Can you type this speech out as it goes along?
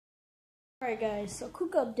Alright guys, so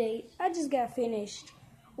quick update. I just got finished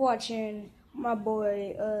watching my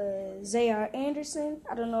boy Zaire Anderson.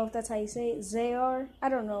 I don't know if that's how you say it. Zaire. I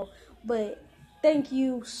don't know. But thank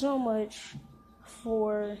you so much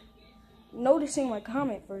for noticing my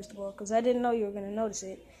comment, first of all, because I didn't know you were going to notice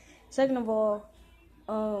it. Second of all,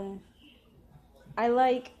 I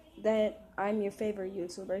like that I'm your favorite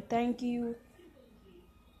YouTuber. Thank you.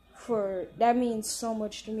 That means so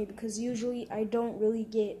much to me, because usually I don't really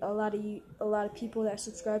get a lot of people that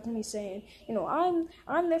subscribe to me saying, you know,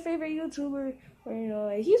 I'm their favorite YouTuber, or, you know,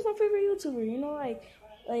 like, he's my favorite YouTuber, you know, like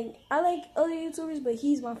I like other YouTubers, but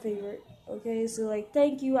he's my favorite. Okay, so like,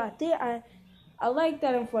 thank you. I like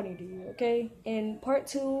that I'm funny to you. Okay, and part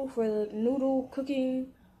 2 for the noodle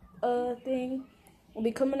cooking thing will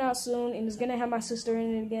be coming out soon, and it's gonna have my sister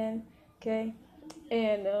in it again. Okay,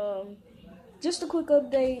 and just a quick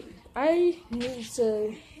update. I need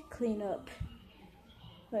to clean up.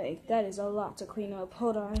 Like, that is a lot to clean up.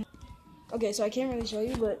 Hold on. Okay, so I can't really show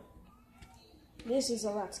you, but this is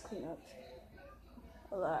a lot to clean up.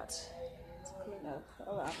 A lot to clean up.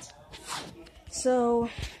 A lot. So,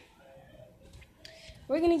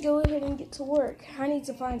 we're gonna go ahead and get to work. I need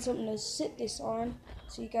to find something to sit this on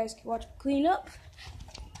so you guys can watch me clean up.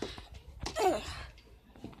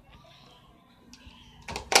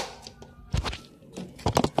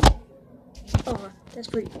 Oh, that's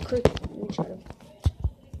pretty crooked. Let me try to.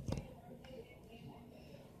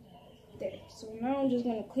 There. So now I'm just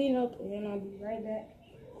gonna clean up, and then I'll be right back.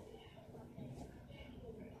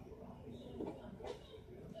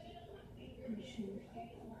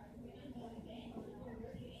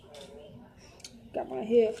 Got my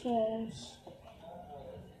headphones.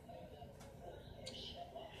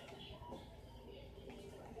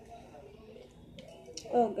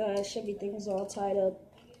 Oh gosh, everything's all tied up.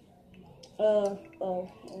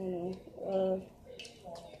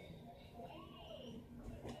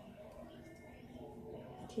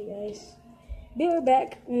 Okay guys, be right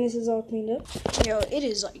back when this is all cleaned up. Yo, it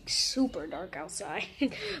is like super dark outside.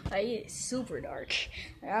 Like, it is super dark.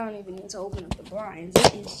 Like, I don't even need to open up the blinds.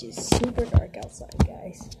 It is just super dark outside,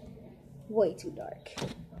 guys. Way too dark.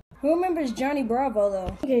 Who remembers Johnny Bravo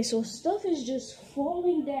though? Okay, so stuff is just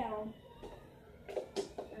falling down.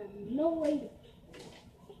 No way.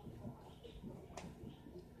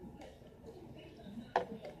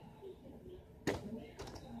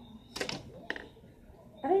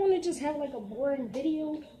 I don't want to just have like a boring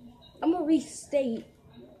video. I'm gonna restate.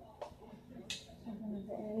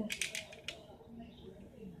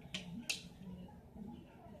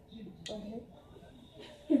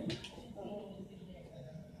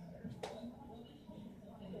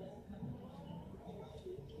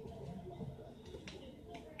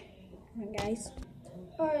 Alright guys.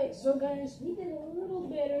 Alright, so guys, we did a little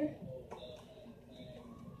better.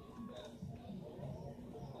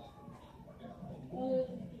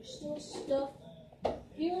 Still stuff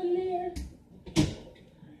here and there.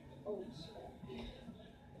 Oh,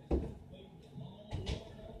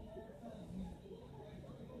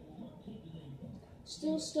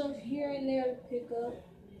 still stuff here and there to pick up.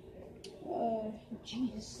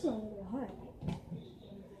 Geez, it's still a little hot.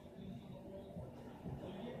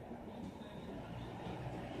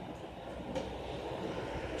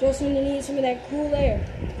 Just when you need some of that cool air.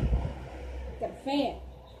 Got a fan.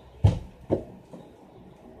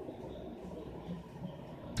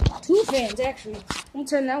 2 fans, actually. I'm gonna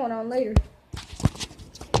turn that one on later.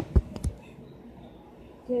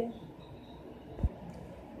 Okay.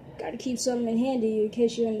 Gotta keep something in handy in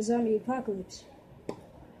case you're in the zombie apocalypse.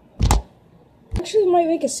 Actually, I might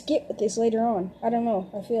make a skit with this later on. I don't know.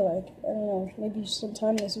 I feel like. I don't know. Maybe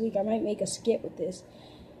sometime this week I might make a skit with this.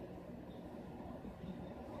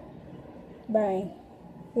 Bang.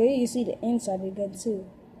 Here you see the inside of the gun too.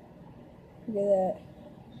 Look at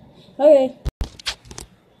that. Okay.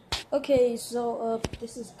 Okay, so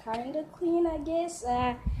this is kind of clean, I guess.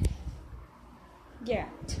 Yeah.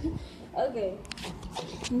 Okay.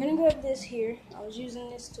 I'm gonna grab this here. I was using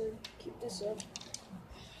this to keep this up.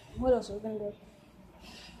 What else are we gonna grab?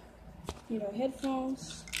 Need our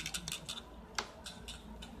headphones,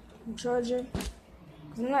 and charger.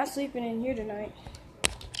 Cause I'm not sleeping in here tonight.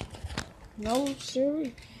 No, sir.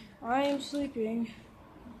 I am sleeping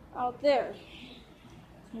out there.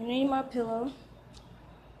 I need my pillow.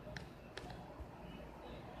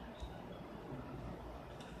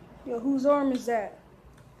 Yo, whose arm is that?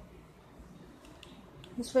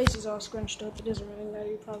 His face is all scrunched up. It doesn't really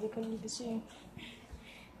matter. You probably couldn't even see him.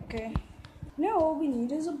 Okay. Now all we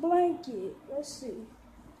need is a blanket. Let's see.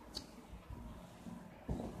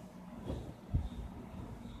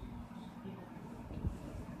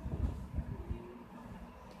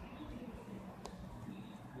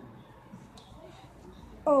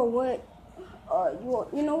 Oh, what? Well,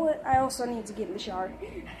 you know what? I also need to get in the shower.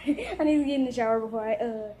 I need to get in the shower before I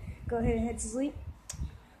go ahead and head to sleep.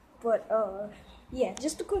 But yeah,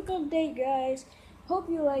 just a quick update, guys. Hope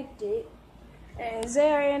you liked it. And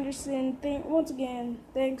Zaire Anderson, once again,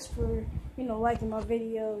 thanks for liking my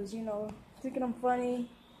videos. Thinking I'm funny.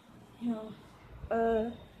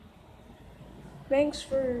 Thanks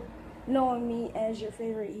for knowing me as your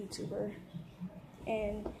favorite YouTuber.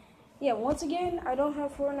 And yeah, once again, I don't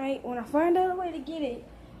have Fortnite. When I find out a way to get it,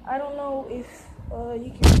 I don't know if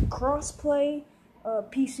you can cross-play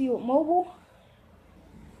PC with mobile.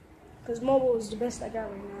 Because mobile is the best I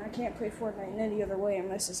got right now. I can't play Fortnite in any other way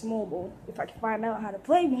unless it's mobile. If I can find out how to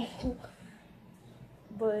play mobile.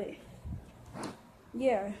 But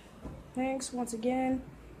yeah, thanks once again.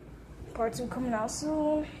 Part 2 coming out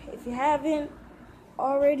soon. If you haven't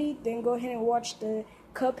already, then go ahead and watch the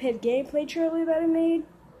Cuphead gameplay trailer that I made.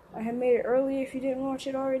 I had made it earlier if you didn't watch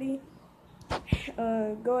it already.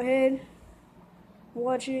 Go ahead,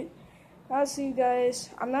 watch it. I'll see you guys.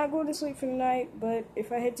 I'm not going to sleep for the night, but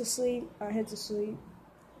if I head to sleep, I head to sleep.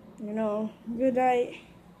 Good night.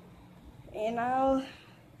 And I'll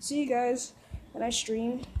see you guys when I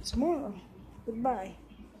stream tomorrow. Goodbye.